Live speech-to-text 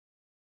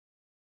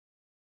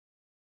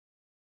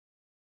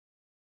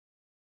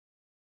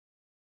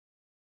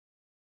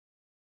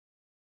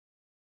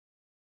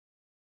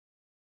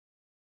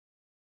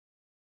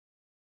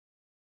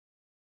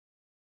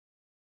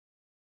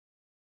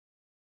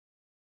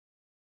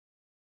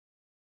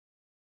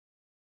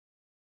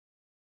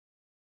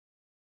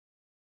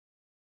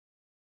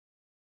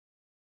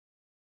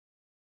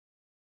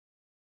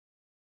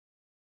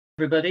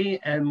everybody,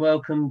 and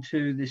welcome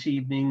to this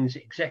evening's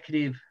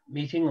executive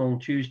meeting on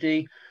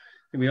Tuesday.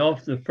 We are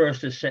for the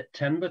 1st of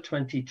September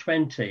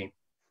 2020.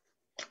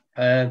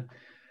 I'd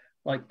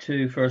like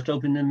to first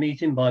open the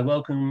meeting by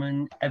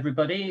welcoming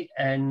everybody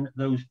and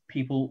those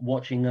people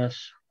watching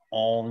us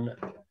on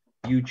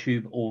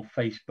YouTube or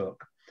Facebook.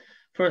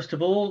 First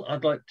of all,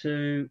 I'd like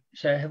to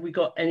say, have we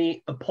got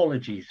any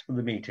apologies for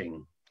the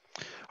meeting?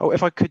 Oh,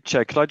 if I could,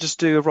 Chair, could I just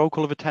do a roll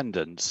call of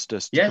attendance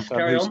just to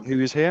confirm who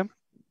is here?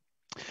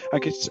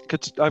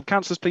 Could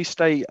councillors please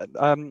stay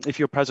if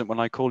you're present when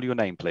I call your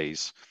name,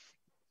 please.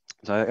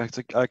 So,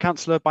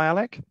 Councillor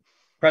Bialik?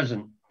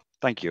 Present.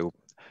 Thank you.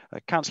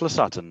 Councillor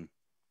Sutton?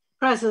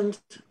 Present.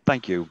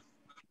 Thank you.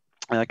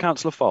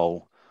 Councillor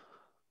Fole?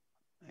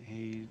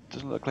 He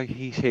doesn't look like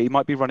he's here. He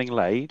might be running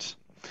late.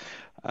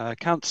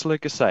 Councillor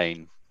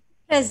Gassane?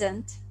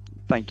 Present.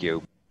 Thank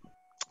you.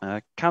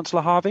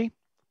 Councillor Harvey?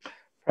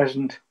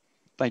 Present.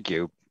 Thank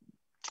you.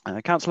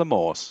 Councillor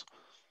Morse?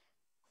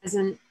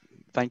 Present.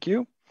 Thank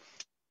you.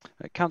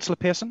 Councillor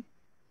Pearson?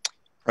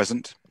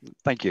 Present.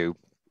 Thank you.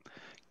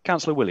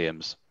 Councillor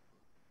Williams?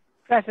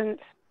 Present.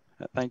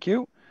 Thank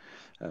you.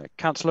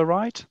 Councillor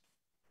Wright?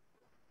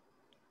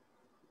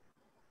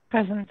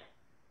 Present.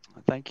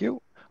 Thank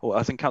you. Oh,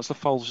 I think Councillor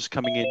Fole's just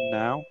coming in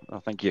now. Oh,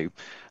 thank you.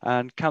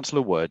 And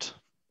Councillor Wood?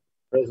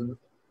 Present.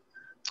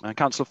 And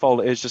Councillor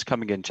Fole is just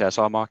coming in, Chair,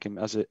 so I'll mark him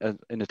as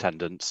in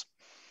attendance.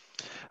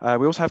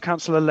 We also have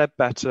Councillor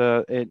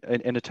Ledbetter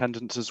in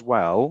attendance as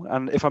well.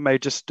 And if I may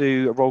just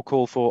do a roll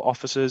call for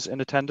officers in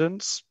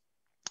attendance.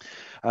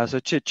 So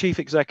Chief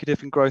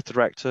Executive and Growth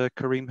Director,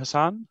 Kareem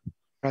Hassan.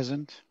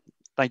 Present.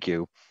 Thank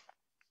you.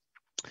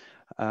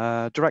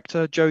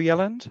 Director, Joe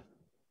Yelland.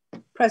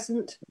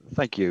 Present.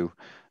 Thank you.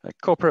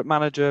 Corporate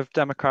Manager of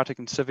Democratic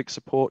and Civic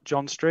Support,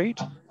 John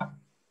Street.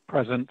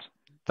 Present.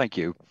 Thank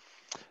you.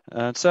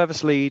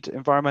 Service Lead,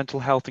 Environmental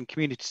Health and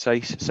Community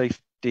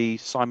Safety,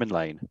 Simon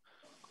Lane.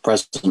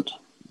 Present.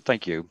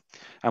 Thank you.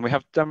 And we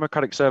have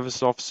Democratic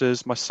Service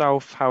Officers,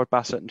 myself, Howard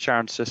Bassett and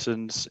Sharon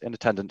Sissons in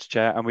attendance,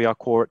 Chair, and we are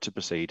quorate to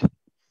proceed.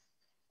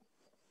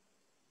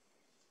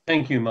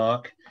 Thank you,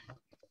 Mark.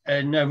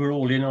 And now we're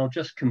all in, I'll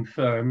just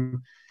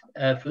confirm.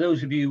 For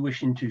those of you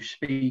wishing to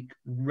speak,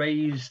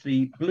 raise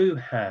the blue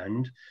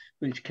hand,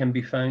 which can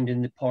be found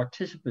in the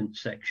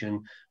participants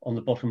section on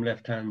the bottom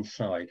left-hand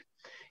side.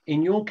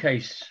 In your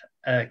case,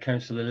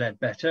 Councillor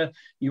Ledbetter,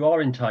 you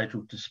are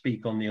entitled to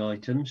speak on the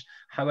items.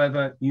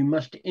 However, you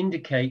must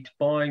indicate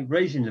by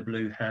raising the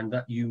blue hand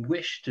that you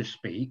wish to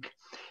speak,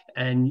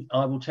 and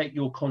I will take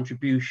your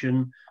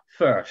contribution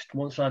first.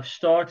 Once I've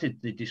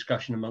started the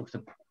discussion amongst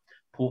the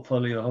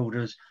portfolio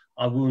holders,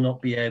 I will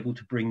not be able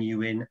to bring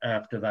you in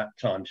after that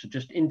time. So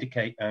just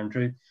indicate,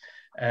 Andrew,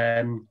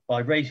 by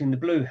raising the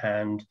blue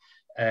hand,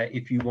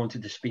 if you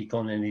wanted to speak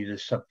on any of the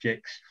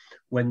subjects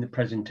when the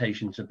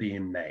presentations are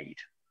being made.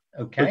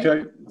 Okay.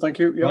 Okay, thank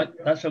you. Yep. Right,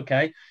 that's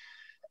okay.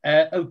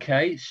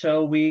 Okay,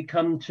 so we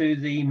come to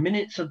the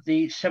minutes of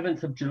the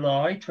 7th of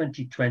July,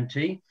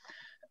 2020,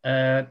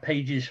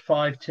 pages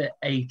 5 to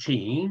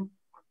 18.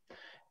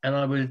 And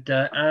I would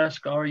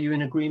ask, are you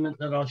in agreement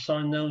that I'll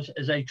sign those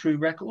as a true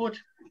record?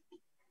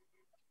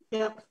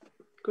 Yep,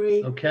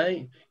 agree.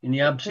 Okay, in the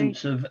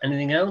absence of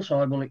anything else,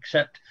 I will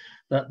accept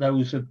that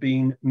those have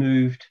been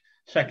moved,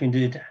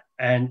 seconded,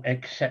 and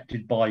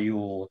accepted by you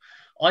all.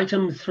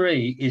 Item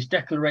 3 is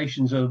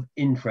declarations of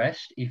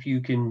interest. If you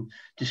can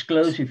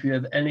disclose if you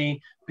have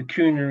any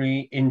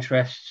pecuniary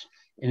interests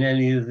in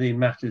any of the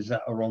matters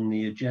that are on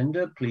the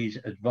agenda, please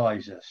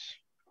advise us.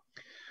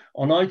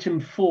 On item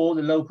 4,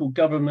 the local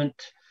government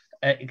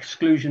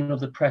exclusion of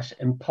the press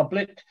and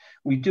public,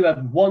 we do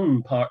have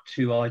one part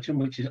 2 item,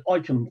 which is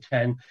item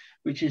 10,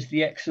 which is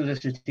the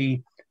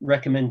ex-solicity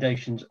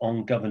recommendations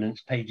on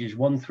governance, pages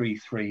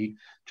 133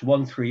 to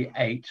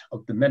 138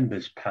 of the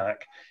members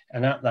pack.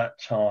 And at that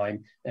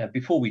time,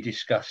 before we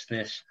discuss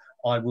this,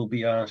 I will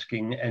be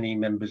asking any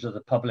members of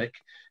the public,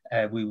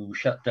 we will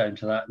shut down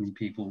to that and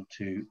people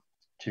to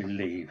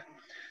leave.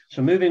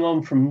 So moving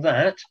on from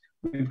that,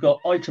 we've got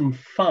item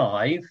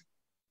 5,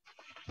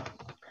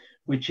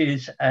 which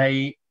is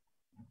a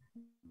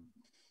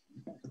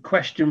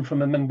question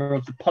from a member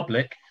of the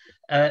public,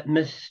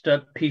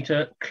 Mr.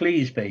 Peter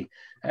Cleesby.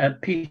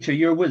 Peter,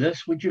 you're with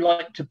us. Would you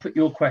like to put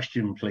your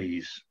question,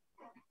 please?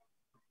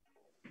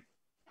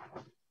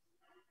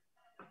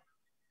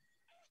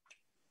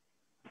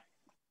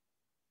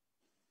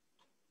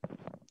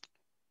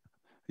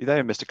 You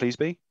there, Mr.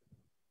 Cleesby?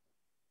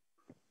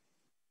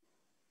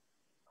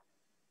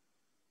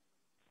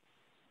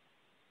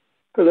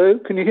 Hello,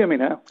 can you hear me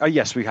now? Oh,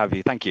 yes, we have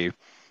you. Thank you.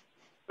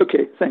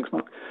 Okay, thanks,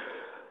 Mark.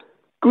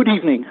 Good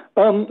evening.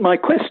 My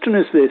question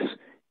is this.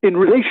 In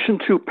relation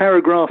to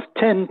paragraph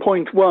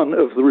 10.1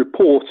 of the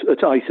report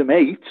at item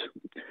 8,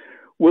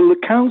 will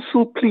the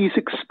council please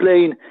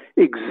explain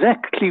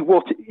exactly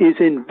what is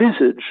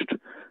envisaged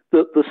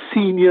that the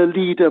senior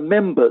leader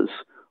members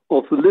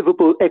of the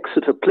Liverpool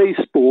Exeter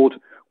Place Board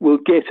will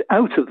get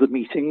out of the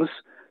meetings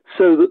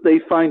so that they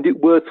find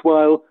it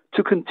worthwhile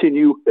to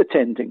continue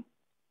attending?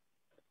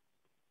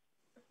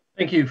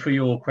 Thank you for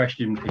your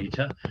question,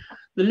 Peter.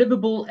 The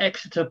Liverpool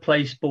Exeter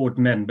Place Board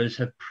members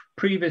have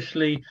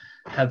previously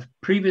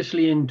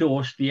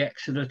endorsed the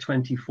Exeter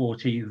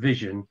 2040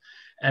 vision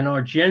and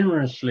are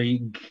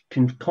generously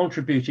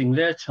contributing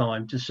their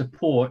time to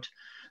support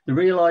the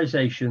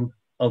realisation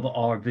of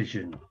our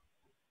vision.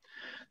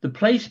 The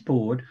Place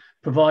Board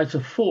provides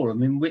a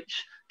forum in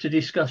which to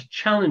discuss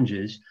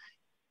challenges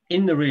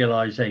in the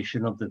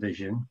realisation of the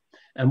vision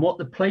and what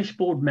the Place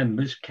Board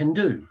members can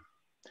do,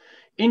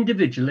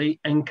 individually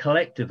and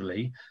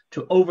collectively,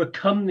 to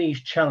overcome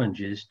these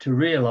challenges to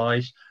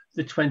realise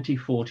the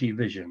 2040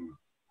 vision.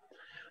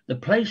 The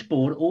Place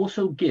Board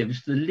also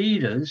gives the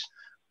leaders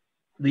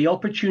the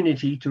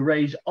opportunity to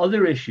raise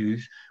other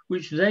issues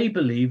which they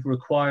believe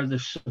require the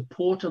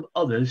support of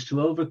others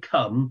to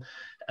overcome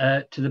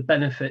to the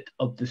benefit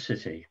of the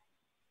city.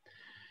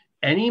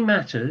 Any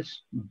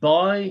matters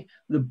by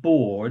the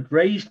board,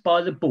 raised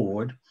by the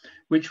board,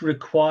 which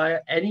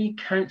require any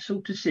council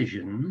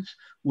decisions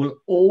will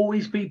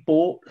always be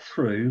brought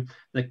through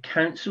the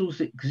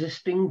council's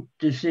existing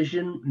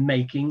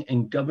decision-making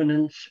and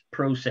governance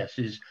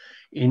processes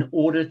in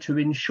order to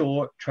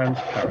ensure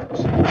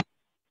transparency.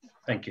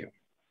 Thank you.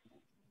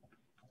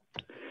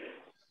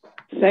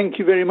 Thank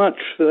you very much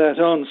for that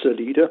answer,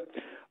 Leader.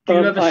 Do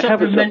you have a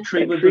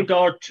supplementary with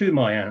regard to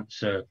my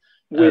answer,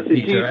 with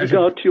Peter? With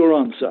regard to your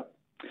answer.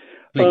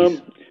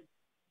 Please.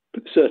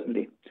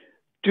 Certainly.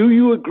 Do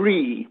you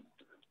agree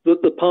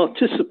that the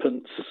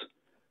participants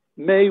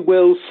may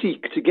well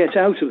seek to get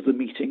out of the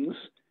meetings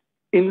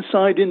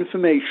inside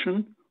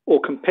information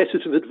or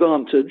competitive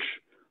advantage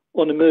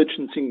on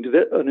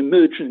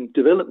emerging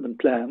development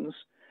plans,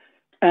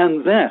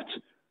 and that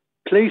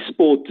Place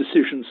Board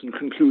decisions and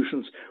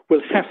conclusions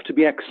will have to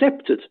be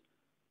accepted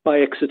by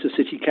Exeter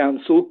City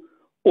Council,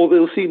 or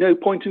they'll see no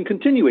point in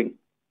continuing?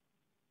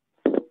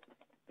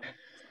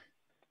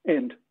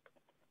 End.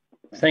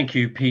 Thank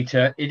you,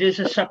 Peter. It is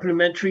a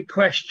supplementary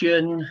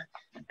question,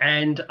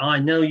 and I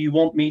know you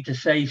want me to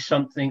say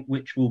something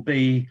which will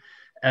be,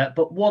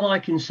 but what I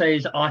can say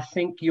is I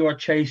think you are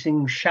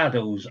chasing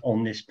shadows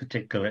on this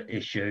particular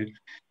issue,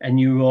 and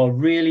you are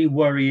really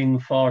worrying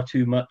far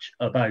too much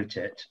about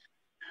it.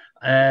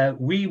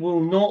 We will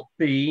not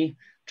be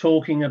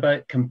talking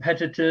about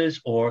competitors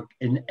or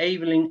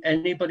enabling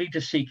anybody to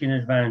seek an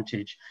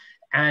advantage.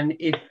 And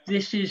if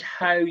this is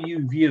how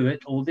you view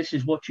it, or this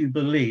is what you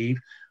believe,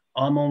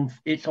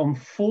 it's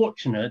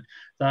unfortunate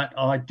that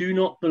I do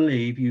not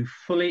believe you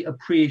fully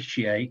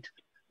appreciate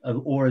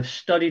or have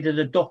studied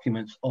the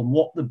documents on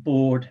what the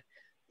board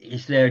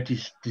is there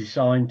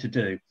designed to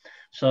do.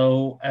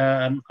 So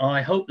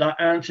I hope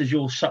that answers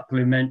your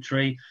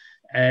supplementary,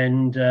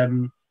 and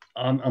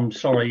I'm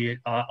sorry,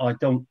 I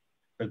don't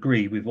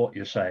agree with what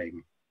you're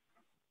saying.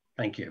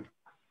 Thank you.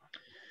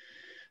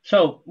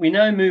 So we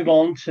now move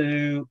on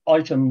to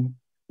item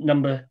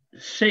number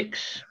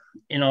 6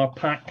 in our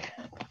pack,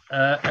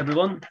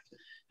 everyone.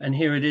 And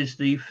here it is,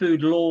 the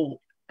Food Law,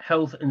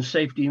 Health and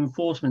Safety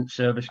Enforcement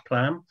Service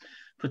Plan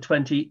for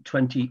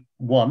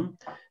 2021.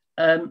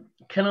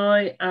 Can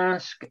I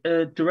ask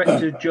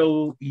Director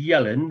Joe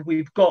Yellen,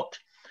 we've got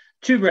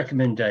 2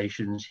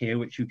 recommendations here,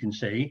 which you can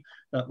see,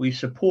 that we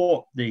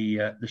support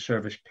the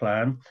service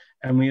plan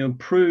and we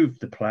approve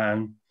the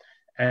plan,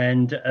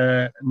 and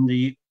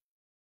the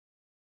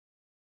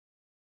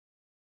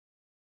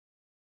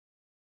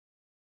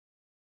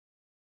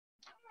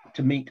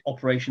to meet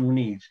operational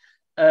needs.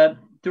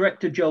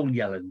 Director Joel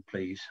Yellen,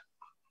 please.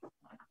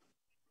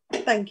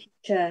 Thank you,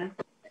 Chair.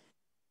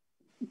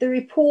 The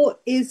report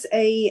is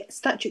a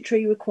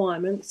statutory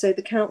requirement, so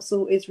the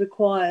council is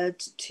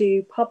required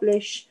to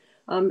publish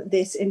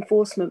this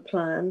enforcement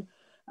plan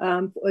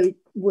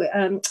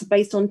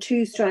based on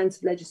 2 strands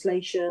of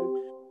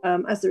legislation,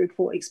 as the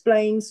report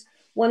explains.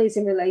 One is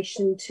in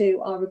relation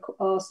to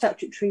our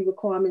statutory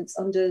requirements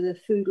under the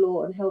Food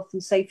Law and Health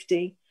and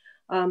Safety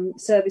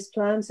Service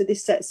Plan. So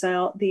this sets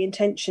out the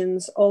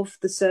intentions of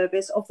the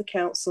service, of the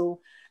council,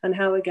 and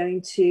how we're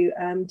going to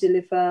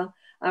deliver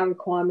our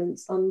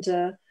requirements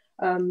under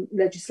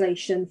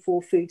legislation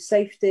for food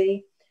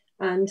safety.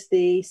 And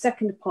the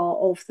second part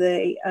of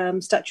the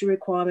statutory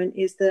requirement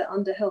is that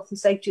under health and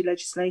safety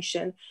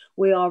legislation,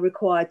 we are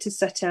required to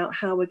set out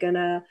how we're going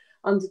to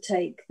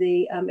undertake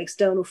the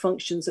external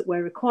functions that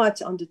we're required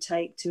to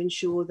undertake to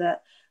ensure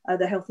that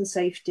the health and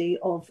safety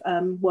of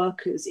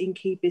workers in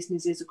key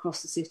businesses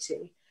across the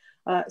city.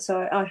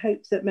 So I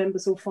hope that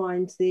members will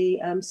find the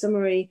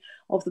summary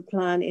of the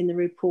plan in the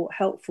report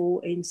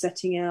helpful in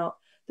setting out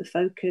the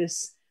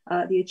focus,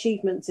 the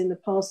achievements in the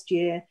past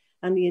year,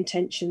 and the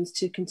intentions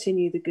to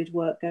continue the good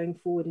work going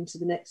forward into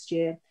the next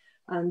year.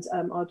 And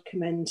I'd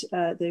commend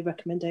the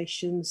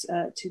recommendations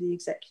to the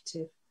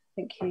executive.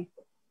 Thank you.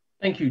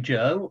 Thank you,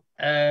 Joe.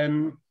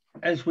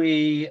 As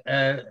we,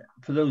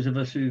 for those of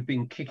us who've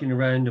been kicking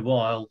around a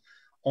while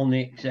on the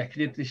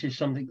executive, this is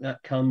something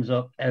that comes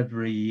up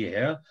every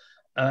year.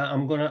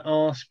 I'm going to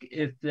ask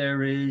if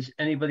there is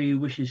anybody who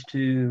wishes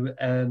to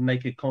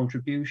make a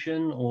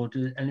contribution, or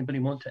does anybody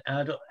want to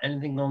add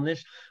anything on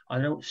this? I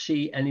don't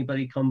see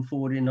anybody come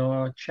forward in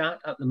our chat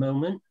at the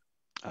moment.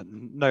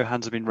 No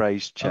hands have been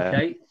raised, Chair.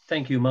 Okay,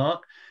 thank you,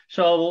 Mark.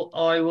 So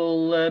I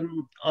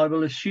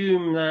will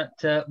assume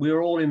that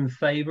we're all in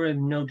favour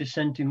and no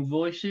dissenting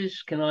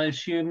voices. Can I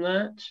assume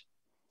that?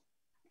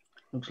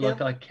 Looks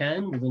like I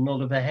can, with a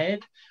nod of the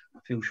head. I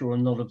feel sure a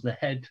nod of the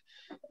head,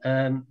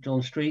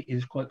 John Street,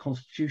 is quite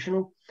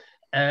constitutional.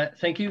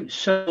 Thank you.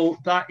 So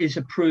that is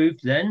approved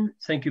then.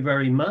 Thank you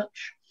very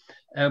much.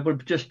 We'll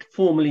just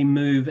formally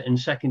move and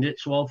second it.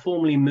 So I'll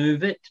formally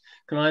move it.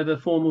 Can I have a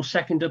formal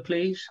seconder,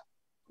 please?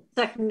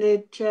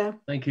 Seconded, Chair.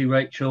 Thank you,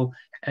 Rachel.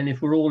 And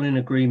if we're all in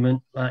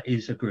agreement, that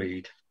is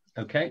agreed.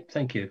 Okay,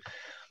 thank you.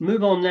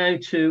 Move on now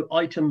to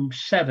item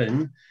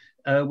 7,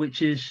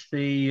 which is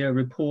the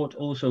report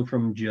also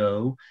from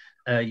Joe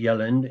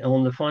Yelland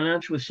on the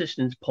financial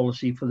assistance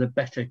policy for the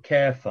Better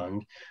Care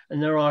Fund.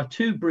 And there are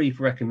 2 brief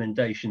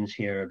recommendations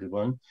here,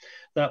 everyone,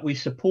 that we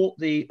support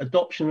the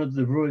adoption of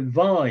the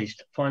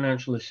revised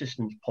financial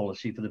assistance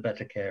policy for the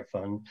Better Care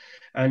Fund,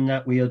 and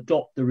that we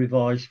adopt the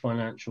revised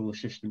financial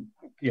assistance,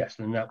 yes,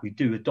 and that we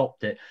do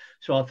adopt it.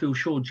 So I feel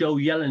sure Joe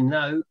Yelland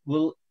now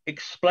will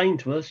explain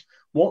to us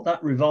what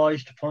that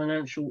revised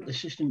financial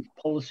assistance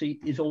policy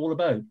is all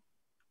about.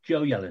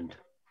 Joe Yelland.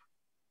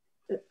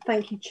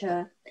 Thank you,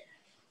 Chair.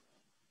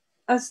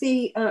 As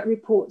the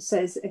report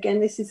says, again,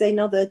 this is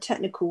another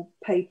technical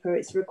paper.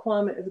 It's a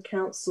requirement of the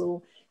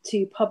Council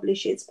to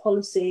publish its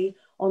policy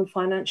on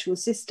financial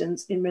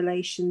assistance in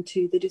relation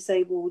to the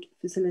disabled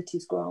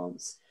facilities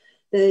grants.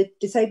 The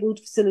disabled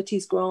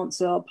facilities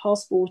grants are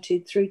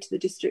passported through to the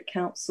District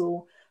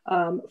Council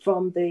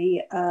from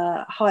the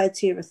higher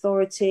tier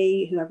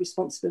authority who have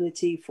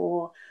responsibility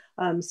for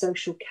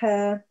social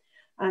care,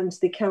 and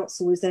the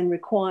Council is then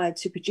required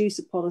to produce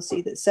a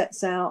policy that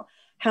sets out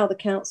how the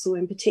Council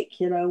in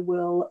particular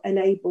will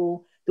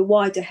enable the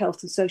wider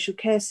health and social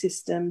care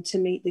system to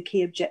meet the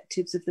key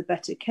objectives of the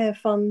Better Care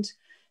Fund,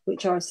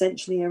 which are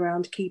essentially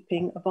around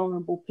keeping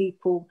vulnerable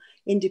people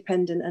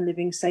independent and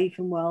living safe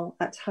and well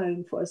at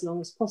home for as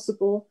long as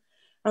possible.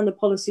 And the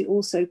policy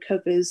also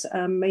covers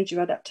major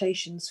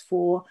adaptations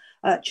for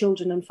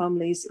children and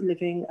families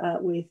living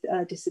with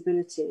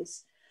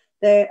disabilities.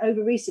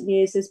 Over recent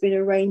years, there's been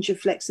a range of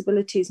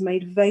flexibilities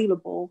made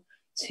available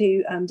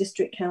to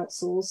district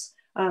councils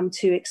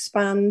to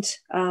expand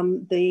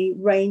the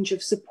range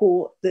of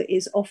support that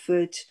is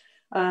offered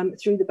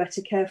through the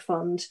Better Care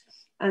Fund.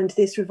 And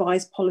this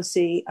revised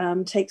policy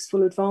takes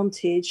full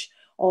advantage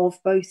of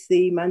both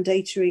the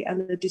mandatory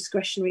and the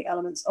discretionary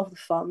elements of the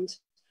fund,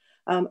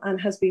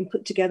 and has been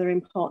put together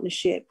in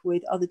partnership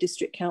with other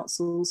district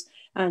councils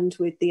and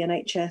with the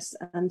NHS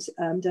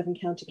and Devon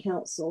County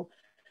Council.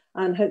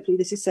 And hopefully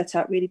this is set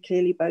out really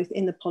clearly both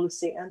in the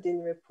policy and in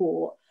the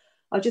report.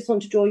 I just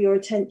want to draw your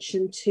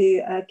attention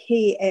to a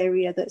key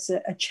area that's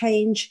a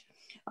change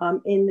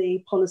in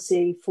the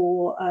policy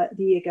for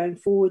the year going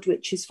forward,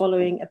 which is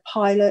following a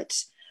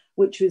pilot,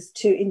 which was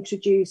to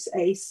introduce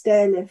a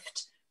stair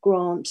lift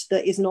grant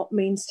that is not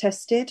means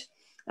tested.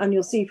 And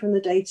you'll see from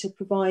the data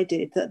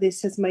provided that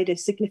this has made a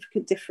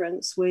significant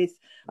difference with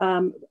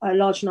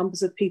large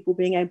numbers of people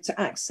being able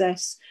to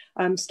access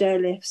stair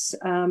lifts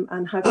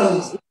and have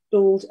those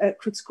installed at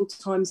critical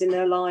times in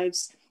their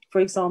lives,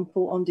 for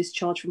example, on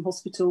discharge from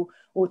hospital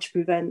or to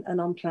prevent an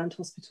unplanned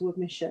hospital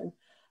admission.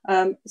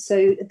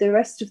 So the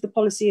rest of the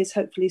policy is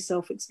hopefully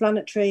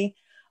self-explanatory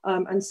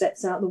and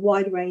sets out the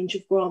wide range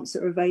of grants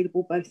that are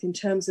available, both in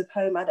terms of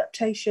home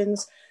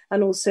adaptations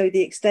and also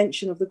the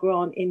extension of the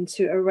grant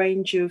into a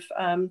range of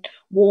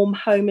warm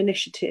home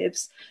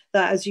initiatives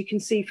that, as you can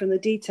see from the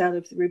detail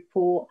of the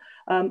report,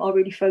 are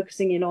really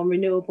focusing in on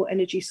renewable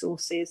energy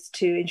sources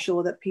to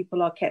ensure that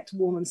people are kept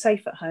warm and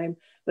safe at home,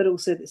 but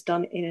also that's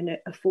done in an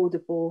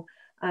affordable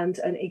and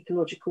an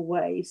ecological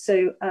way.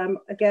 So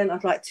again,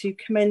 I'd like to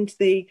commend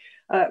the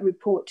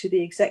report to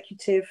the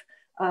executive,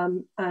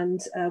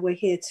 and we're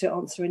here to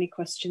answer any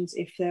questions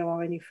if there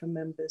are any from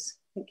members.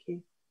 Thank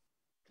you.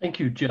 Thank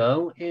you,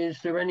 Joe. Is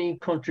there any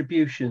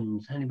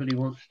contributions? Anybody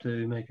wants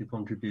to make a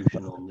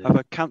contribution on this? I have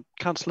a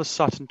Councillor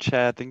Sutton,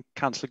 Chair, then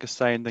Councillor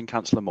Gassain, then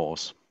Councillor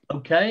Morse.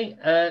 Okay,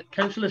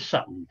 Councillor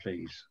Sutton,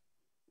 please.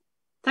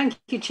 Thank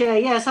you, Chair.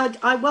 Yes,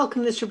 I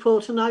welcome this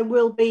report and I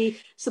will be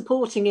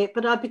supporting it,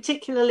 but I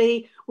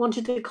particularly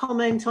wanted to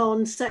comment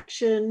on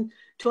section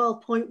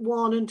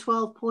 12.1 and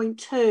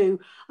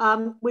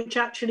 12.2, which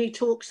actually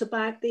talks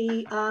about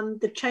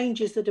the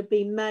changes that have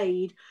been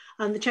made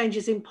and the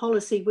changes in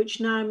policy,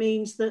 which now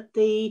means that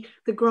the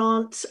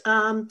grants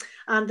and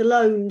the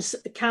loans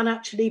can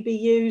actually be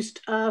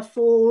used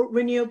for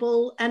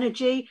renewable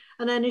energy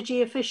and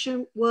energy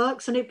efficient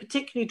works. And it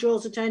particularly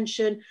draws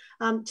attention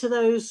to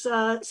those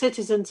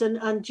citizens,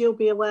 and you'll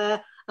be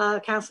aware,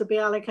 Councillor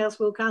Bialy,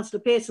 Councillor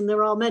Pearson,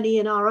 there are many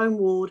in our own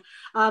ward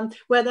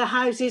where the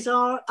houses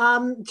are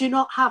do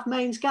not have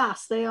mains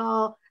gas, they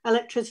are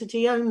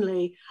electricity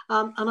only,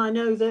 and I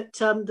know that,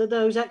 that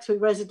those Exeter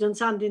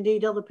residents and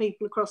indeed other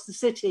people across the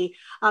city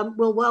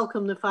will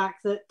welcome the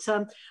fact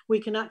that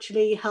we can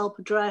actually help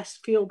address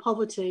fuel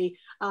poverty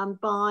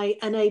by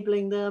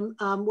enabling them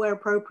where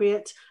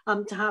appropriate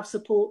to have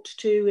support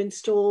to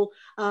install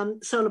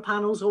solar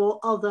panels or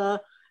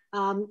other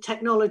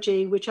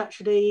technology, which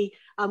actually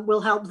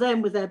will help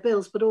them with their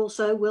bills, but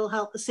also will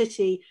help the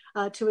city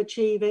to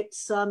achieve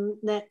its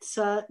net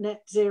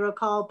zero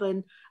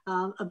carbon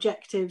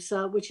objectives,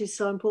 which is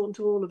so important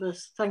to all of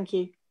us. Thank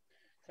you.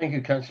 Thank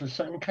you, Councillor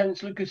Sutton.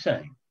 Councillor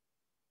Gousset.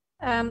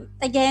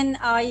 Again,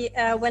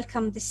 I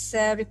welcome this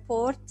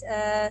report.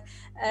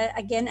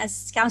 Again,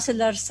 as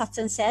Councillor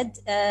Sutton said,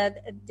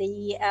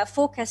 the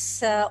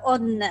focus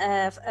on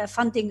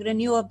funding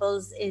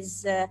renewables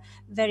is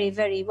very,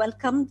 very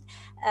welcomed.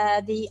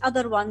 The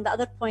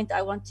other point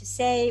I want to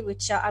say,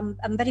 which I'm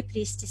very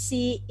pleased to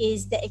see,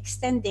 is the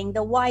extending,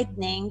 the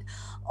widening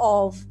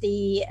of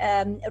the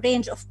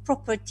range of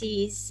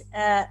properties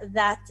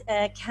that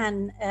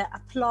can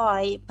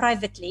apply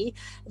privately.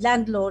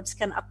 Landlords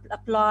can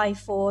apply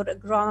for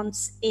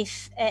grants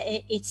if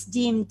it's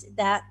deemed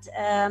that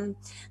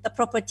the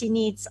property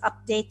needs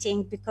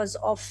updating because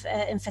of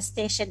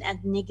infestation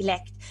and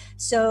neglect.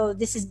 So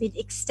this has been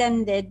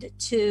extended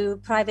to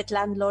private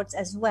landlords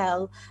as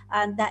well,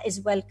 and that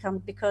is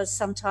welcomed because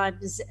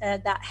sometimes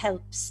that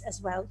helps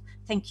as well.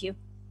 Thank you.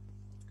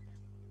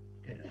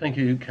 Thank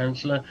you,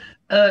 Councillor.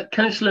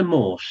 Councillor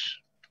Morse.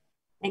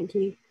 Thank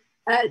you.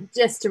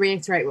 Just to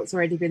reiterate what's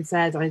already been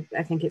said,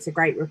 I think it's a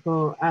great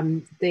report.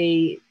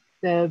 The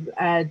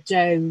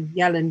Joe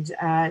Yelland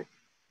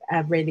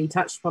really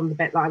touched upon the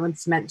bit that I wanted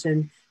to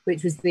mention,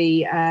 which was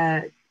the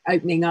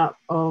opening up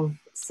of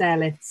stair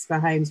lifts for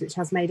homes, which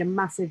has made a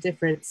massive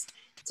difference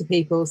to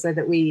people, so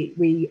that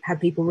we have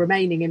people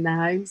remaining in their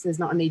homes. There's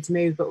not a need to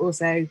move, but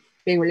also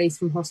being released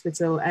from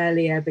hospital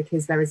earlier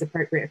because there is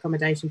appropriate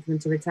accommodation for them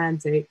to return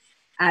to.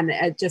 And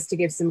just to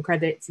give some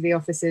credit to the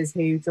officers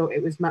who thought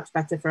it was much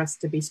better for us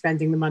to be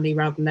spending the money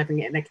rather than having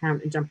it in an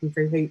account and jumping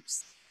through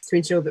hoops to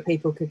ensure that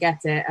people could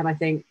get it. And I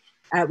think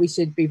we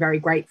should be very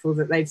grateful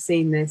that they've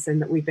seen this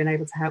and that we've been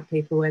able to help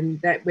people. And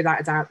that,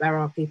 without a doubt, there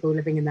are people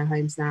living in their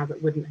homes now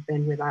that wouldn't have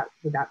been without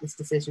this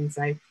decision.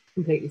 So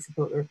completely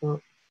support the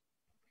report.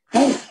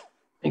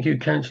 Thank you,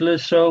 Councillor.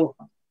 So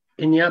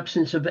in the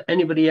absence of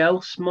anybody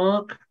else,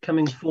 Mark,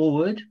 coming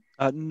forward?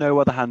 No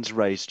other hands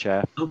raised,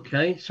 Chair.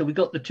 Okay, so we've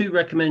got the two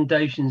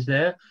recommendations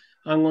there.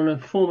 I'm going to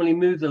formally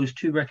move those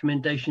two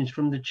recommendations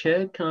from the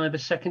Chair. Can I have a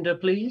seconder,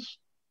 please?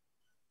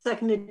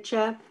 Seconded,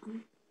 Chair.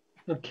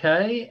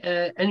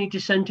 Okay, any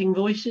dissenting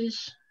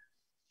voices?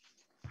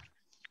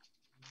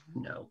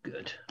 No,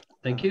 good.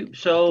 Thank you.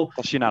 So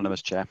that's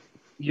unanimous, Chair.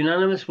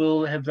 Unanimous,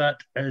 we'll have that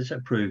as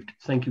approved.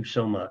 Thank you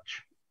so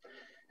much.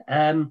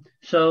 Number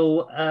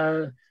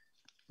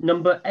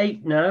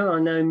 8 now,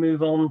 I now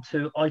move on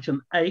to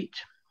item 8,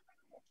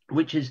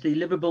 which is the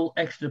Livable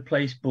Exeter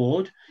Place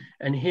Board.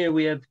 And here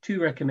we have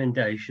two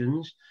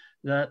recommendations: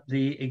 that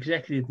the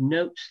executive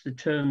notes the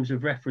terms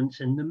of reference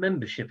in the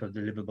membership of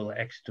the Livable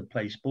Exeter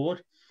Place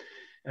Board,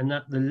 and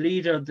that the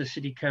leader of the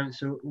City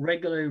Council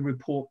regularly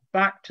report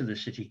back to the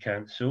City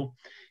Council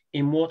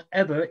in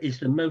whatever is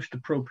the most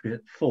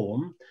appropriate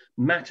form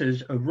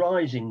matters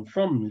arising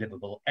from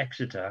Livable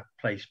Exeter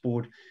Place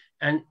Board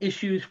and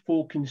issues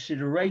for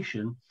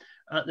consideration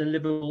at the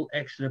Livable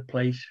Exeter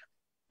Place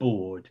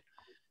Board.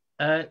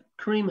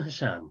 Kareem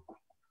Hassan.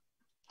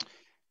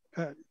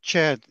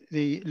 Chair,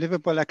 the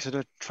Livable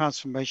Exeter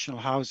Transformational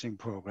Housing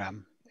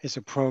Programme is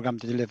a programme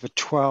to deliver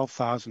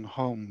 12,000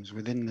 homes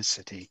within the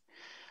city.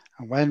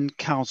 And when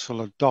Council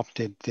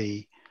adopted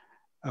the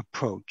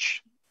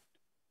approach,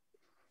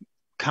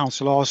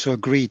 Council also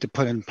agreed to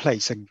put in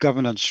place a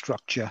governance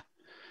structure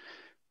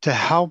to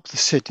help the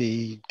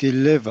city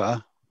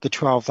deliver the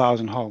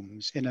 12,000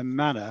 homes in a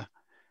manner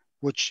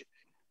which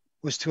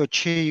was to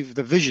achieve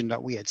the vision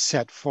that we had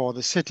set for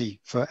the city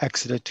for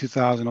Exeter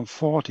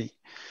 2040.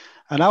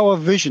 And our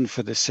vision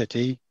for the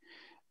city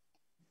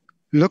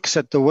looks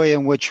at the way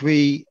in which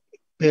we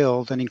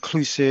build an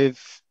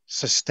inclusive,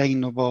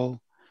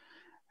 sustainable,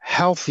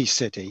 healthy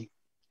city.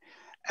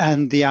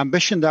 And the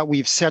ambition that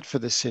we've set for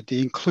the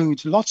city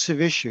includes lots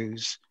of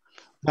issues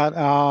that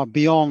are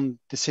beyond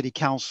the city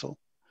council,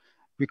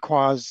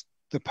 requires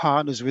the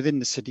partners within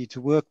the city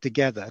to work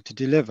together to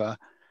deliver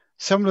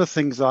some of the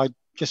things I'd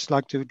just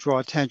like to draw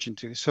attention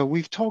to. So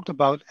we've talked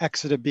about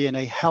Exeter being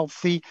a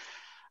healthy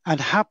and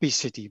happy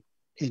city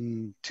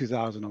in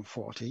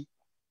 2040,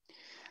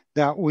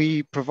 that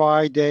we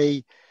provide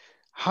a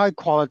high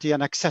quality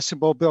and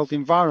accessible built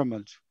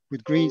environment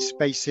with green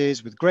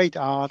spaces, with great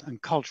art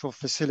and cultural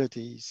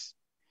facilities,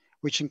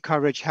 which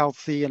encourage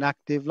healthy and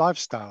active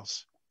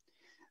lifestyles,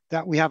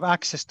 that we have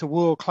access to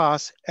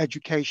world-class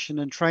education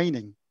and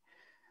training,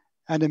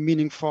 and a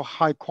meaningful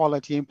high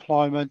quality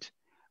employment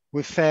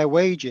with fair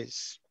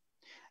wages,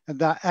 and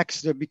that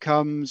Exeter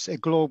becomes a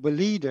global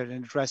leader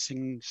in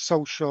addressing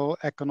social,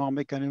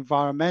 economic and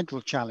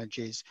environmental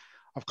challenges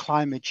of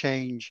climate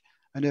change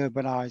and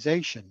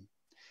urbanization.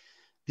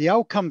 The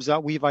outcomes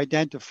that we've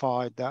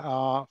identified that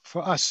are,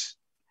 for us,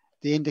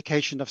 the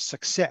indication of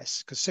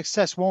success, because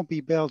success won't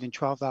be building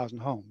 12,000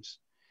 homes.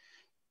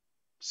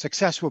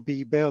 Success will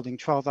be building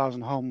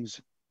 12,000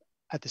 homes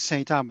at the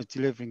same time as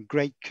delivering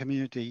great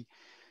community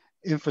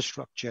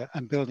infrastructure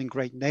and building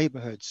great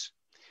neighborhoods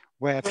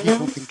where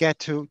people can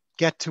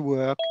get to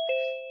work,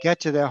 get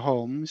to their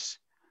homes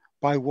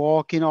by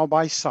walking or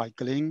by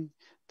cycling,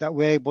 that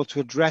we're able to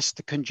address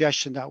the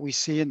congestion that we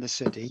see in the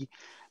city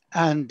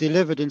and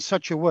delivered in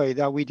such a way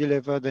that we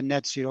deliver the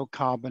net zero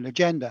carbon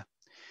agenda.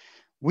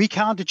 We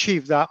can't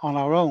achieve that on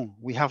our own.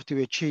 We have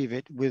to achieve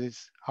it with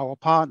our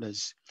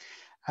partners.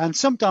 And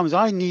sometimes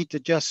I need to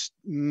just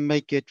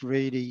make it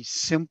really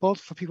simple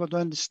for people to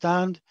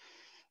understand.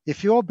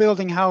 If you're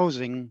building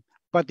housing,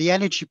 but the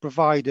energy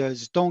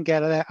providers don't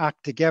get their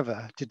act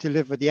together to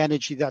deliver the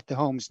energy that the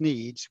homes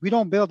needs, we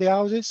don't build the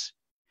houses.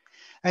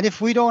 And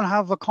if we don't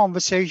have a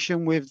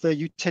conversation with the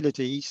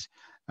utilities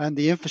and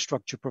the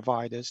infrastructure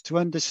providers to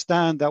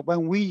understand that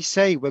when we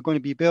say we're going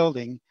to be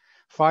building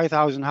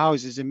 5,000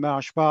 houses in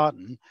Marsh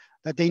Barton,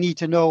 that they need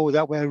to know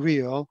that we're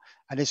real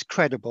and it's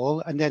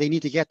credible, and that they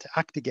need to get to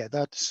act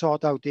together to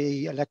sort out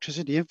the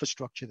electricity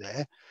infrastructure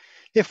there.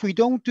 If we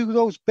don't do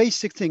those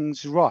basic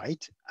things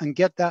right and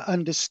get that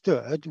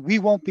understood, we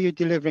won't be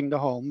delivering the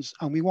homes,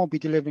 and we won't be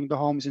delivering the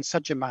homes in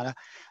such a manner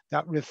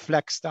that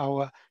reflects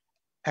our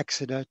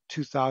Exeter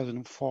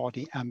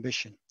 2040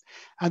 ambition.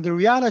 And the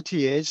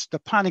reality is the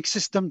planning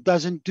system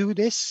doesn't do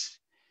this.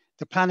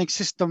 The planning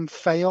system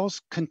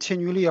fails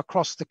continually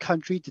across the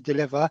country to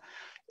deliver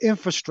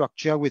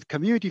infrastructure with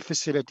community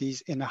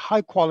facilities in a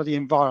high quality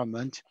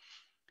environment.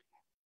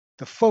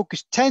 The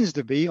focus tends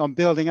to be on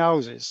building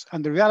houses.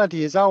 And the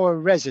reality is our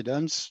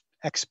residents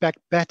expect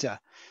better.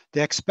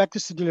 They expect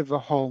us to deliver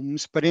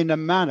homes, but in a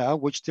manner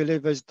which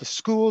delivers the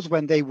schools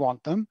when they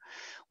want them,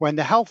 when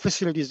the health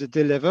facilities are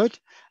delivered,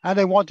 and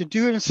they want to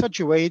do it in such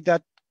a way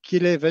that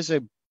delivers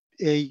a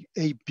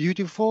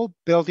beautiful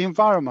built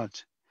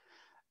environment.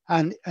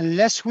 And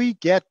unless we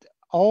get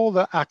all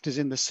the actors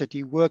in the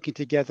city working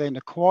together in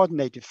a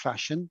coordinated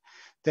fashion,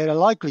 then the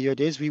likelihood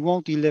is we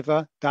won't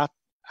deliver that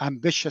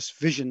ambitious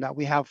vision that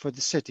we have for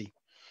the city.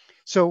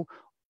 So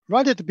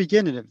right at the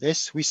beginning of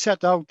this, we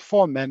set out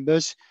 4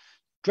 members,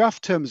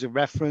 draft terms of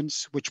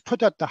reference, which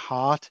put at the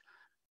heart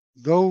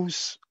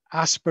those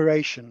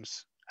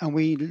aspirations. And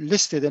we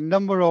listed a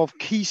number of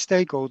key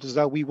stakeholders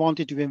that we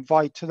wanted to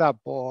invite to that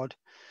board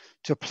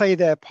to play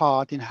their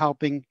part in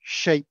helping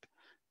shape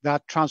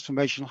that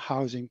transformational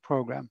housing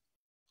program.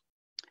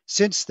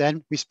 Since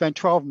then, we spent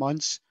 12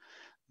 months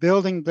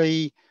building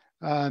the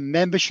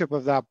membership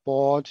of that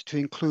board to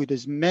include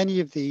as many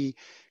of the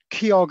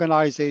key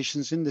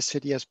organizations in the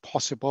city as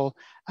possible,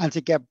 and to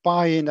get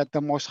buy-in at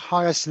the most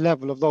highest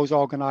level of those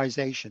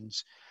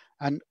organizations.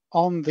 And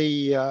on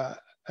the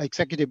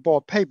executive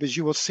board papers,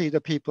 you will see the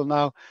people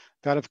now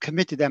that have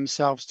committed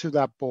themselves to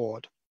that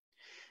board.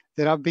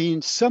 There have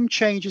been some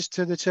changes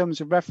to the terms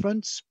of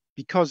reference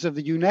because of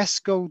the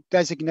UNESCO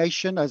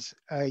designation as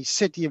a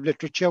city of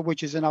literature,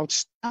 which is an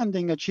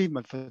outstanding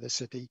achievement for the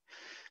city.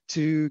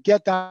 To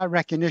get that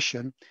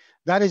recognition,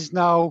 that is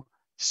now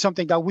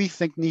something that we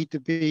think need to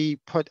be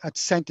put at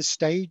center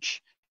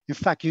stage. In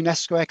fact,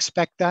 UNESCO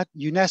expect that.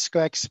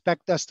 UNESCO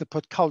expect us to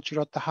put culture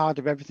at the heart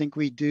of everything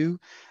we do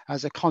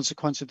as a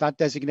consequence of that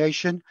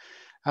designation.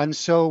 And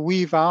so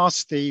we've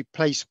asked the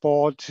Place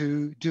Board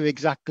to do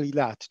exactly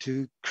that,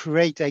 to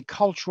create a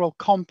cultural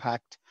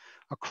compact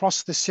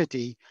across the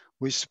city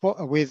with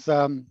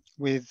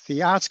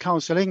the Arts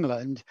Council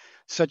England,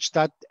 such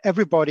that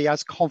everybody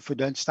has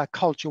confidence that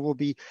culture will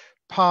be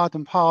part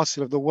and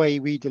parcel of the way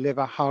we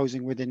deliver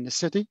housing within the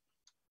city.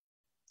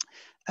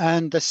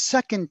 And the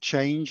second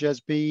change has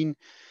been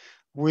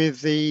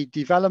with the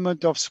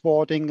development of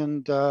sporting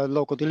and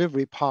local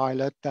delivery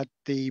pilot, that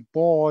the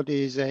board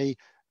is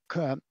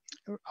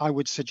I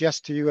would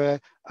suggest to you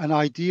an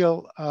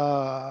ideal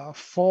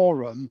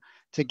forum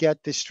to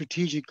get the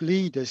strategic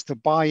leaders to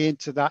buy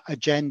into that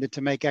agenda to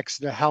make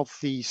Exeter a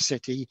healthy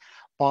city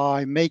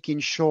by making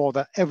sure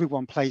that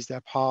everyone plays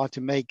their part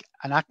to make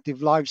an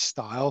active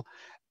lifestyle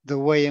the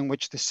way in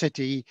which the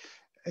city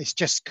is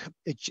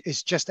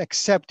just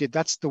accepted.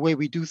 That's the way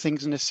we do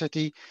things in the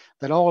city,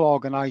 that all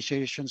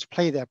organizations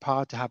play their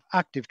part to have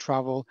active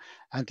travel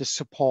and to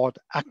support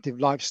active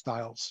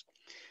lifestyles.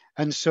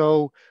 And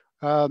so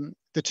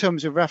the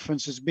terms of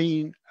reference has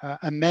been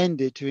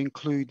amended to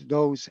include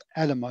those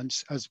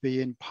elements as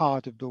being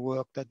part of the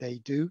work that they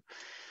do.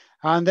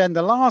 And then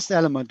the last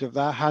element of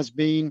that has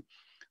been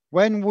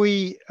when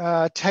we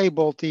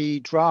tabled the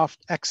draft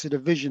Exeter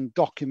Vision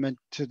document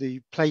to the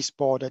Place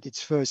Board at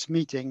its first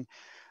meeting,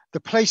 the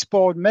Place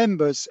Board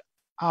members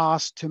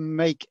asked to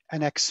make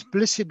an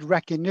explicit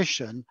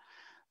recognition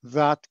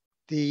that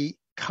the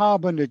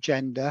carbon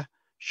agenda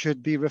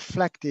should be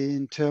reflected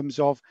in terms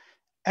of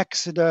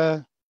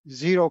Exeter net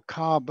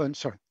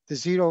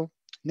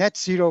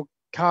zero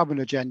carbon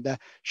agenda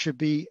should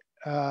be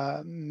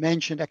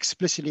mentioned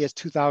explicitly as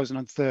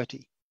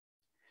 2030.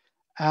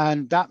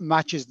 And that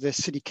matches the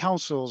City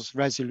Council's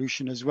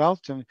resolution as well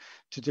to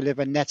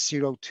deliver net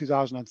zero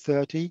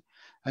 2030.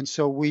 And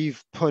so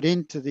we've put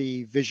into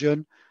the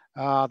vision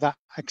that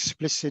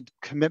explicit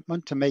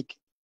commitment to make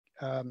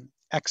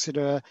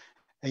Exeter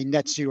a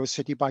net zero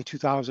city by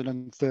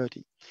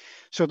 2030.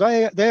 So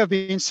there have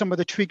been some of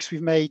the tweaks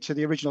we've made to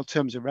the original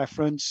terms of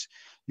reference.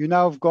 You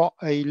now have got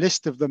a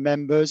list of the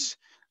members.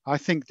 I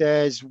think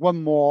there's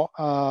one more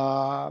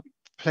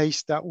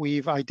place that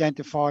we've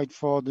identified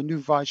for the new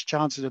Vice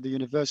Chancellor of the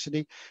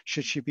University,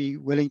 should she be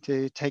willing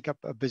to take up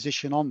a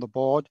position on the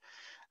board.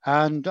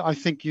 And I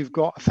think you've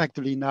got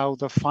effectively now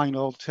the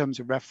final terms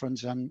of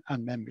reference and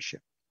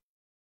membership.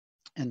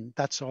 And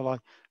that's all I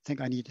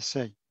think I need to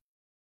say.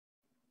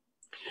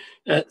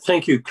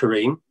 Thank you,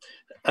 Kareem.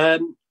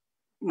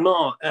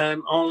 Mark,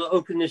 I'll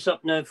open this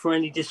up now for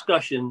any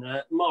discussion.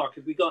 Mark,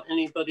 have we got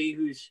anybody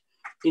who's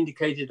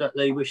indicated that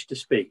they wish to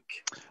speak?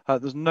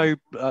 There's no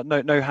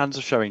hands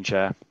are showing,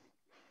 Chair.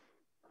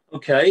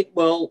 Okay,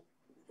 well,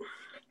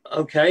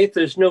 okay, if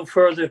there's no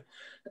further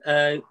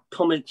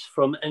comments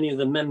from any of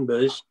the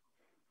members,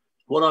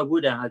 what I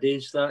would add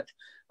is that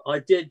I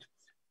did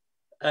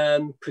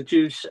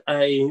produce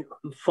a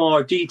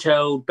far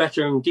detailed,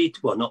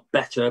 well, not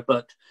better,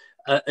 but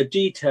a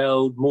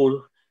detailed,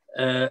 more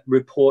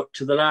report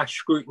to the last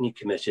scrutiny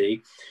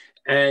committee.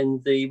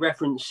 And the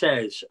reference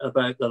says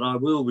about that I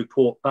will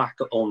report back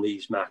on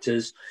these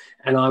matters,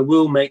 and I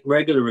will make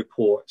regular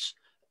reports,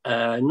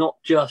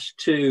 not just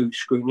to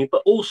scrutiny,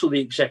 but also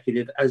the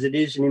executive, as it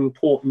is an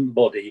important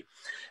body.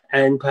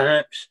 And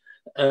perhaps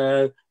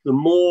the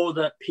more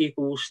that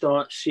people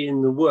start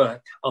seeing the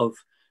work of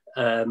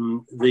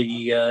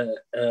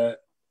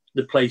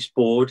the place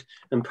board,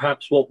 and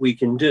perhaps what we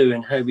can do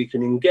and how we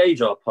can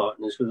engage our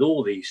partners with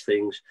all these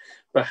things,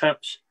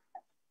 perhaps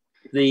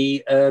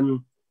the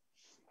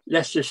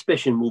less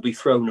suspicion will be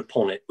thrown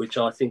upon it, which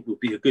I think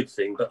would be a good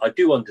thing. But I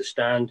do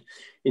understand,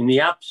 in the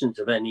absence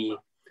of any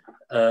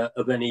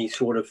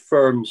sort of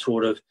firm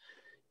sort of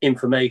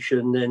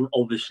information, then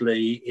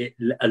obviously it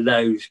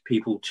allows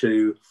people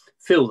to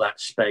fill that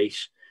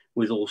space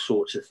with all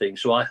sorts of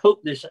things. So I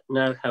hope this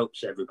now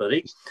helps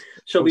everybody.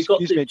 So we've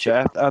got... Excuse me,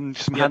 Chair. Some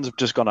hands have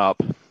just gone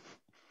up.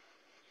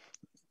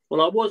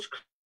 Well, I was...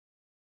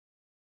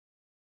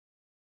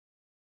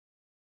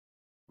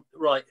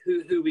 Right,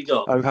 who we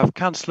got? We have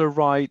Councillor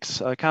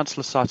Wright,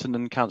 Councillor Sutton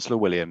and Councillor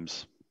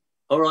Williams.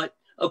 All right.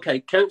 Okay,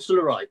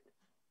 Councillor Wright.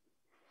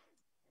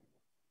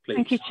 Please.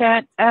 Thank you,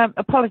 Chair.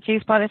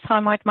 Apologies, by the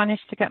time I'd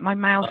managed to get my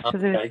mouse to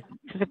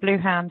the blue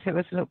hand, it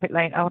was a little bit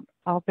late.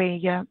 I'll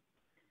be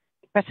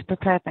better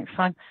prepared next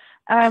time.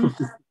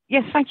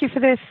 Yes, thank you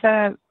for this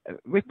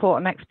report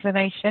and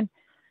explanation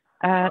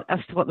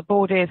as to what the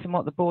board is and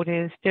what the board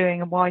is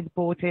doing and why the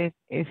board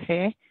is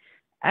here.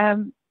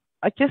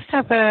 I just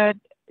have a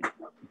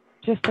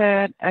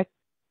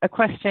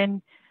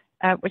question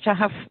which I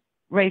have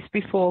raised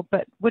before,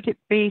 but would it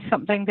be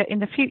something that in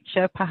the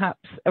future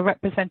perhaps a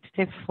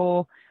representative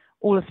for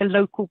all of the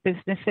local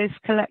businesses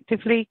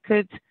collectively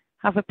could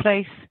have a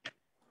place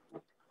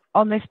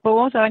on this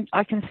board?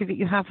 I can see that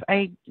you have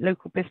a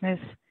local business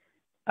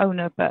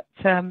owner, but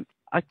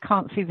I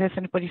can't see there's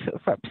anybody sort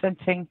of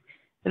representing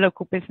the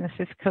local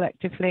businesses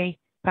collectively,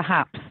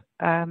 perhaps.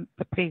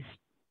 But please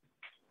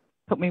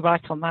put me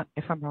right on that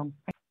if I'm wrong.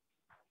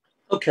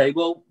 Okay,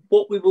 well,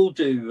 what we will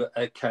do,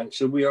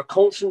 Council, we are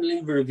constantly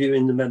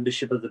reviewing the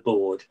membership of the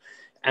board,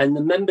 and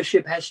the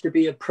membership has to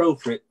be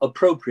appropriate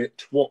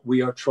to what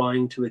we are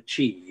trying to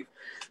achieve.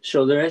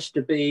 So there has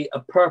to be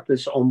a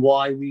purpose on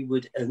why we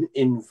would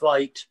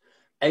invite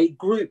a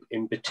group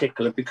in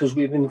particular, because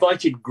we've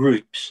invited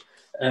groups.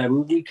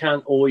 We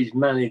can't always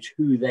manage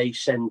who they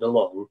send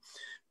along.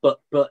 But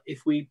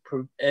if we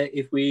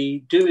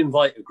do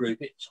invite a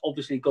group, it's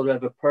obviously got to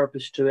have a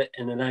purpose to it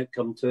and an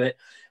outcome to it,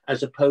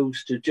 as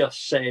opposed to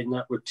just saying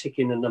that we're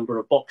ticking a number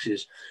of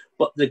boxes.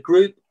 But the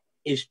group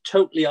is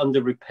totally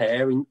under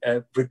repair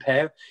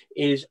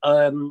is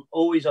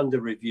always under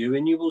review,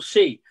 and you will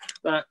see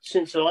that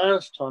since the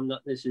last time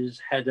that this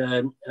is had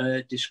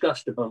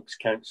discussed amongst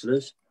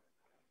councillors,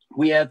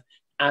 we have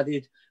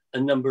added a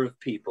number of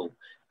people,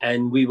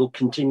 and we will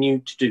continue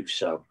to do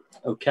so.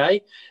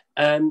 Okay,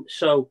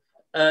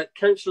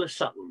 Councillor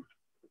Sutton.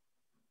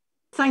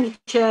 Thank you,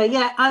 Chair.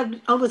 Yeah,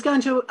 I was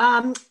going to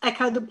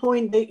echo the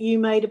point that you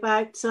made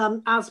about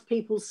as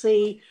people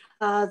see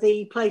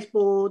the place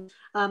board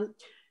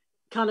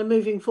kind of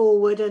moving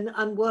forward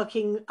and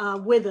working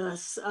with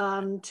us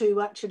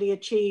to actually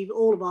achieve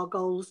all of our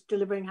goals,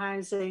 delivering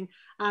housing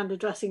and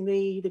addressing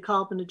the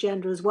carbon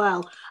agenda as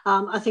well.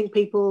 I think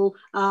people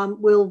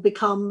will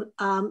become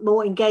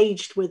more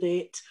engaged with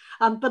it.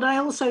 But I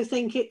also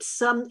think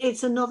it's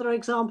another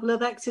example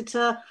of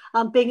Exeter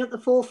being at the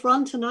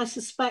forefront, and I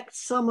suspect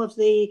some of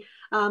the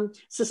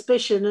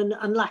suspicion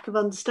and lack of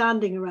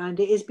understanding around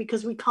it is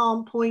because we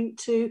can't point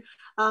to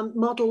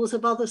models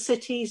of other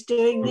cities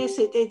doing this.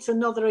 It's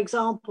another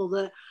example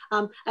that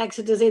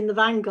Exeter's in the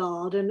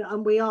vanguard,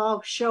 and we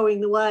are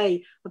showing the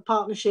way of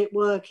partnership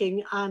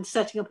working and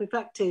setting up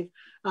effective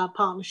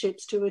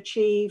partnerships to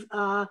achieve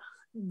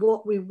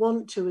what we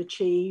want to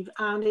achieve.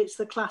 And it's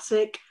the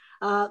classic,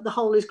 the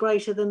whole is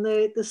greater than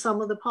the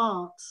sum of the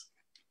parts.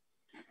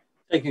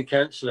 Thank you,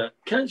 Councillor.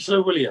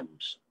 Councillor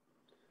Williams.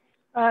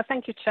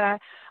 Thank you, Chair.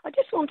 I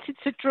just wanted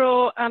to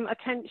draw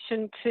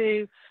attention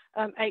to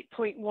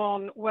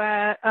 8.1,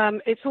 where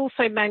it's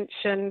also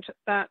mentioned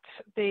that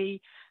the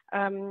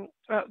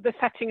the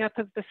setting up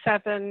of the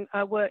 7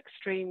 work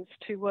streams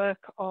to work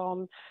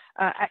on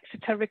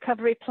Exeter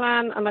recovery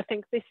plan. And I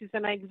think this is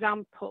an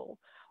example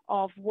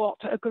of what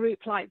a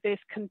group like this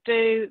can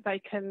do. They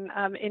can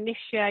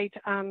initiate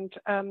and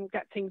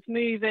get things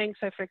moving.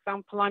 So, for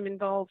example, I'm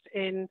involved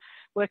in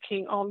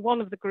working on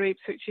one of the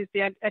groups, which is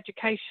the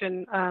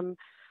education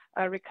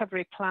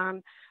recovery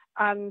plan.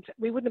 And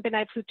we wouldn't have been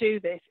able to do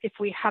this if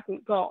we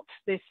hadn't got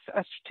this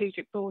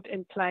strategic board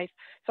in place.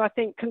 So I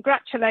think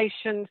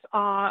congratulations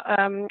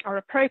are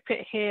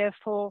appropriate here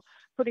for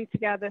putting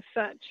together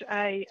such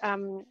a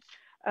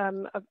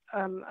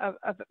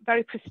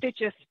very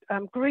prestigious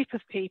group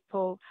of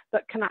people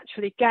that can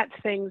actually get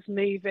things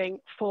moving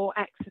for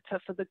Exeter,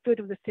 for the good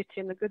of the city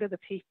and the good of the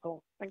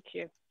people. Thank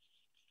you.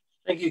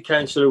 Thank you,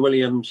 Councillor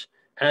Williams.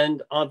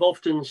 And I've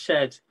often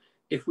said,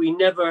 if we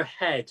never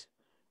had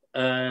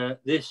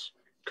this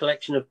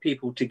collection of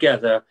people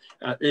together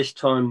at this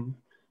time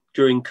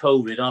during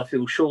COVID, I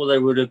feel sure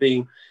there would have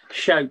been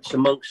shouts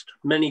amongst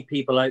many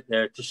people out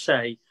there to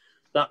say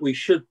that we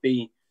should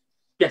be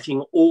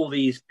getting all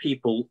these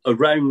people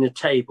around the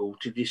table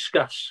to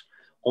discuss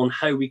on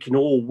how we can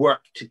all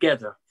work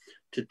together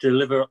to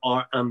deliver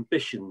our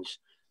ambitions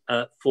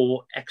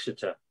for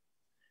Exeter.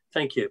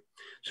 Thank you.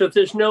 So if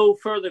there's no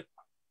further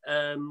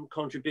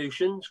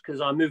contributions, because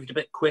I moved a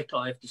bit quick,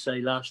 I have to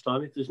say, last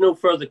time. If there's no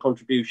further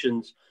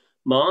contributions,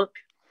 Mark?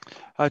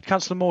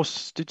 Councillor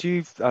Morse, did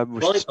you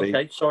wish to speak?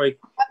 Okay, sorry.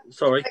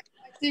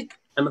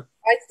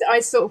 I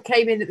sort of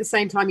came in at the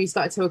same time you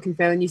started talking,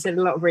 Phil, and you said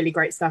a lot of really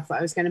great stuff that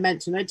I was going to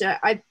mention.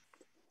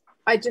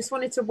 I just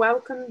wanted to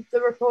welcome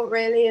the report,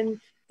 really, and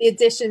the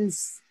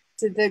additions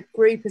to the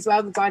group as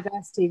well. The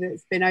diversity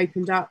that's been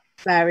opened up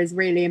there is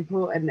really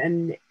important.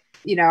 And,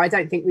 you know, I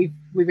don't think we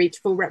reached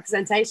full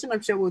representation.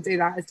 I'm sure we'll do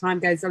that as time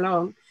goes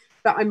along.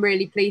 But I'm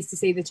really pleased to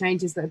see the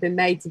changes that have been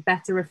made to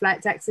better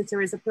reflect Exeter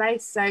as a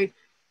place. So I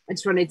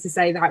just wanted to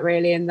say that,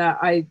 really, and that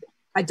I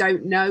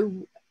don't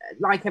know,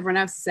 like everyone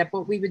else has said,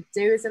 what we would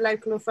do as a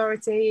local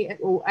authority,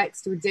 or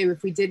Exeter would do,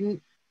 if we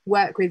didn't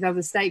work with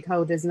other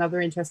stakeholders and other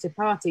interested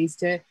parties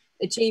to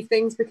achieve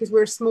things, because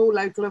we're a small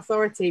local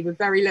authority with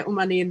very little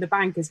money in the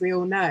bank, as we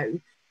all know,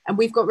 and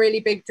we've got really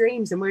big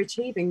dreams and we're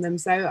achieving them.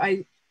 So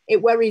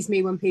it worries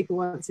me when people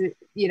want to,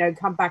 you know,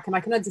 come back, and I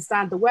can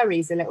understand the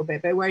worries a little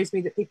bit, but it worries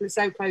me that people are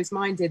so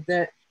close-minded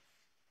that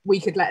we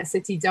could let a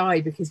city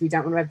die because we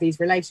don't want to have these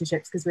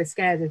relationships because we're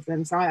scared of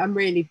them. So I'm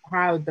really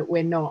proud that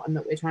we're not, and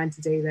that we're trying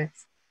to do this.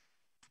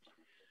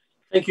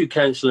 Thank you,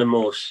 Councillor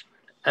Morse.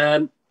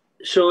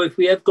 So if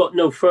we have got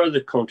no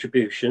further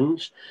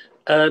contributions,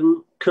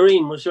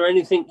 Karine, was there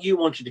anything you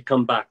wanted to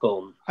come back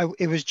on?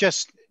 It was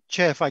just,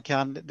 Chair, if I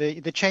can,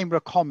 the Chamber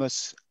of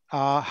Commerce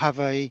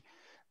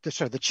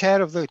the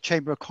Chair of the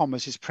Chamber of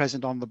Commerce is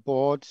present on the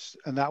board,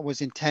 and that was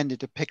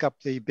intended to pick up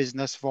the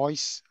business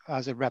voice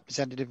as a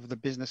representative of the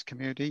business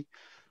community.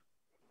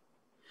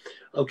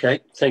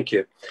 Okay, thank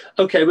you.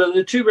 Okay, well,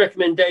 the two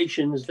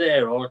recommendations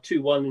there are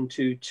 2.1 and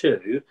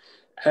 2.2.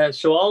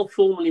 So I'll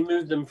formally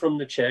move them from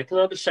the chair. Can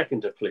I have a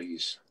seconder,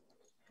 please?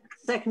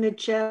 Seconded,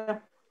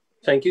 Chair.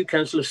 Thank you,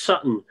 Councillor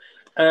Sutton.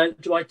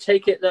 Do I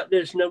take it that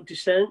there's no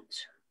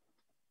dissent?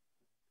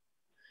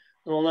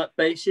 And on that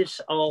basis,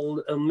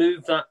 I'll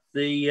move that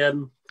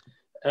the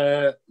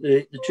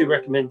two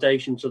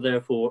recommendations are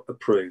therefore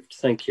approved.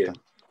 Thank you.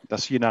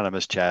 That's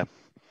unanimous, Chair.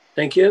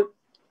 Thank you.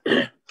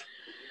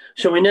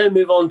 So we now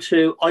move on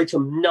to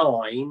item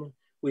 9,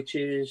 which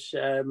is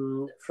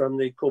from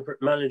the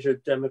Corporate Manager,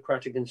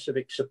 Democratic and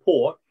Civic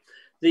Support,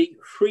 the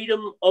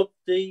freedom of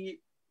the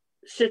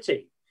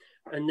city.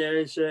 And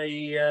there's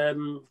a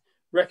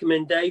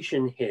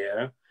recommendation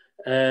here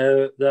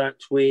that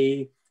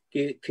we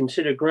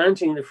consider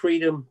granting the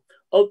freedom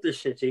of the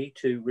city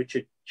to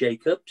Richard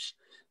Jacobs.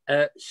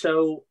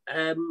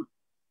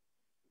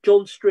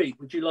 John Street,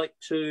 would you like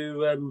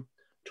to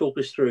talk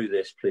us through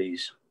this,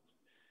 please?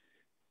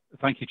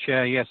 Thank you,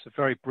 Chair. Yes, a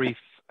very brief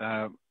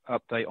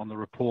update on the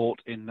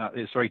report, in that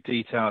it's very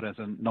detailed, as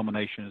a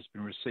nomination has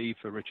been received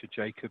for Richard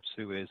Jacobs,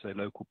 who is a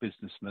local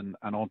businessman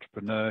and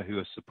entrepreneur who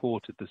has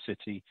supported the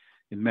city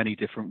in many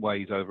different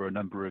ways over a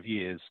number of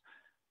years,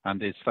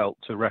 and is felt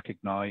to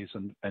recognise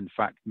and in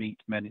fact meet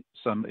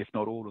some, if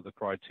not all, of the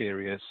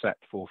criteria set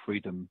for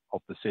freedom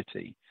of the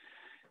city.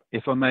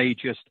 If I may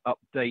just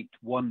update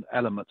one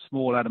element,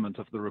 small element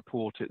of the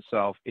report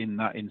itself, in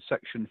that in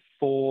section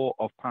 4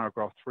 of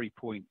paragraph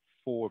 3.4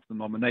 of the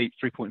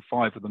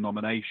 3.5 of the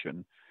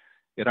nomination,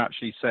 it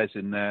actually says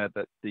in there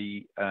that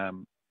the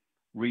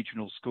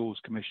Regional Schools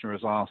Commissioner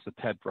has asked the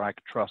TEDRAG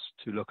Trust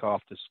to look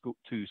after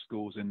 2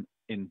 schools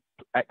in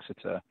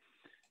Exeter.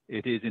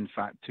 It is in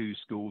fact 2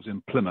 schools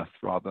in Plymouth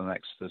rather than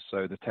Exeter,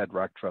 so the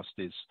TEDRAG Trust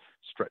is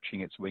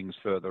stretching its wings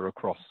further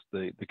across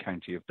the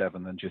county of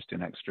Devon than just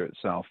in Exeter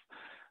itself.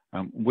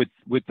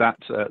 With that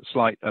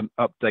slight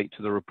update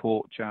to the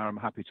report, Chair, I'm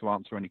happy to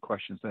answer any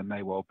questions there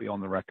may well be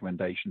on the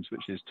recommendations,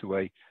 which is to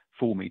a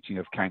full meeting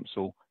of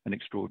Council, an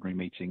extraordinary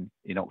meeting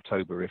in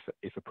October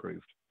if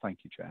approved. Thank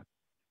you, Chair.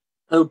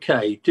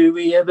 Okay, do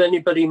we have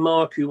anybody,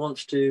 Mark, who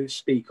wants to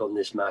speak on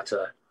this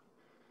matter?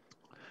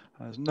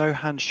 There's no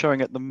hand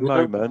showing at the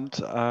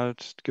moment.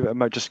 Just give it a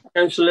moment. Just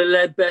Councillor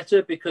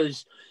Ledbetter,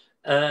 because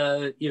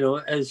you know,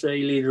 as a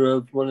leader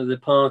of one of the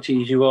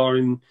parties, you are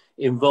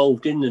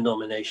involved in the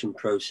nomination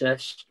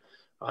process.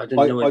 I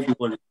don't know if you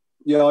want to.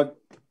 Yeah,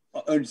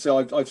 I only say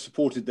I've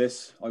supported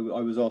this. I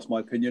was asked my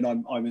opinion.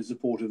 I'm in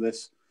support of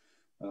this.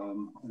 I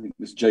think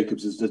Mr.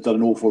 Jacobs has done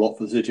an awful lot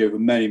for the city over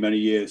many, many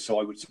years, so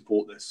I would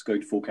support this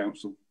going to full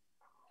council.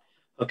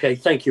 Okay,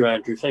 thank you,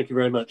 Andrew. Thank you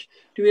very much.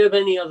 Do we have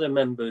any other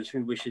members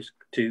who wishes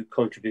to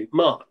contribute?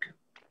 Mark?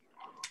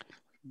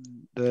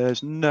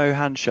 There's no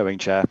hand showing,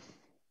 Chair.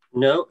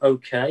 No?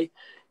 Okay.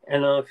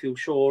 And I feel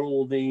sure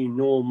all the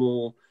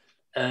normal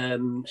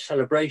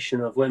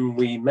celebration of when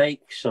we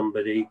make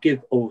somebody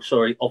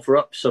offer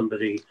up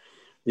somebody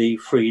the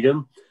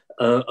freedom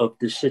of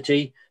the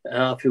city.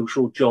 I feel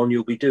sure, John,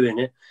 you'll be doing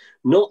it.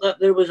 Not that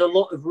there was a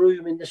lot of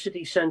room in the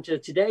city centre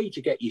today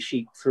to get your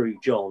sheep through,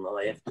 John,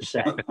 I have to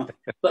say.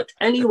 But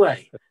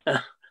anyway,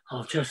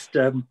 I just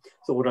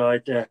thought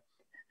I'd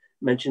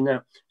mention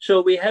that.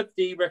 So we have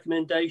the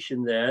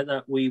recommendation there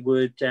that we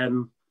would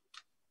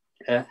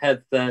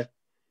have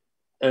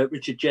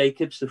Richard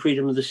Jacobs, the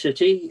Freedom of the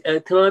City.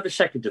 Can I have a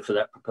seconder for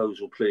that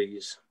proposal,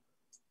 please?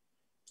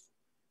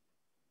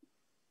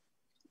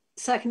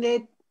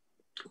 Seconded.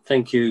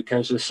 Thank you,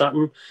 Councillor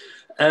Sutton.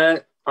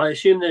 I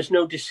assume there's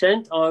no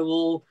dissent. I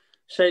will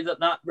say that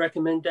that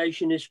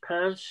recommendation is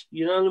passed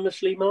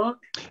unanimously, Mark?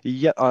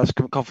 Yeah, that's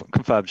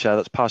confirmed, Chair.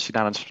 That's passed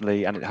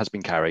unanimously and it has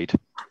been carried.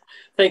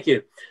 Thank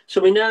you. So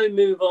we now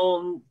move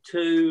on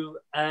to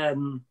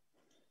item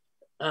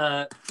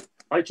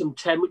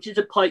 10, which is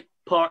a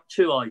part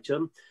 2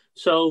 item.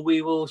 So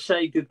we will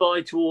say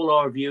goodbye to all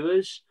our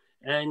viewers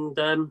and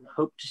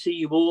hope to see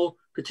you all,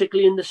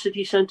 particularly in the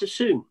city centre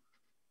soon.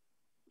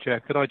 Chair,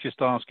 could I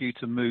just ask you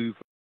to move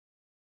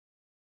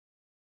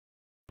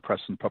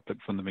press and public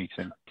from the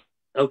meeting?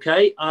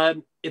 Okay.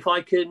 If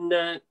I can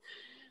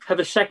have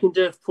a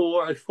seconder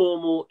for a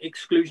formal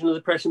exclusion of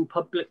the press and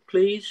public,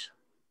 please.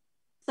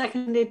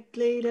 Seconded,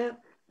 Leader.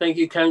 Thank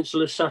you,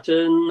 Councillor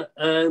Sutton.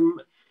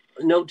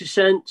 No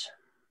dissent.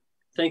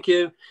 Thank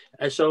you.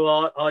 So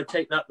I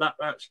take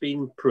that's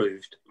been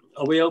proved.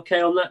 Are we okay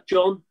on that,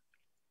 John?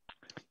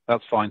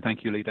 That's fine.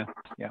 Thank you, Leader.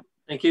 Yeah.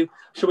 Thank you.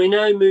 So we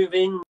now move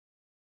in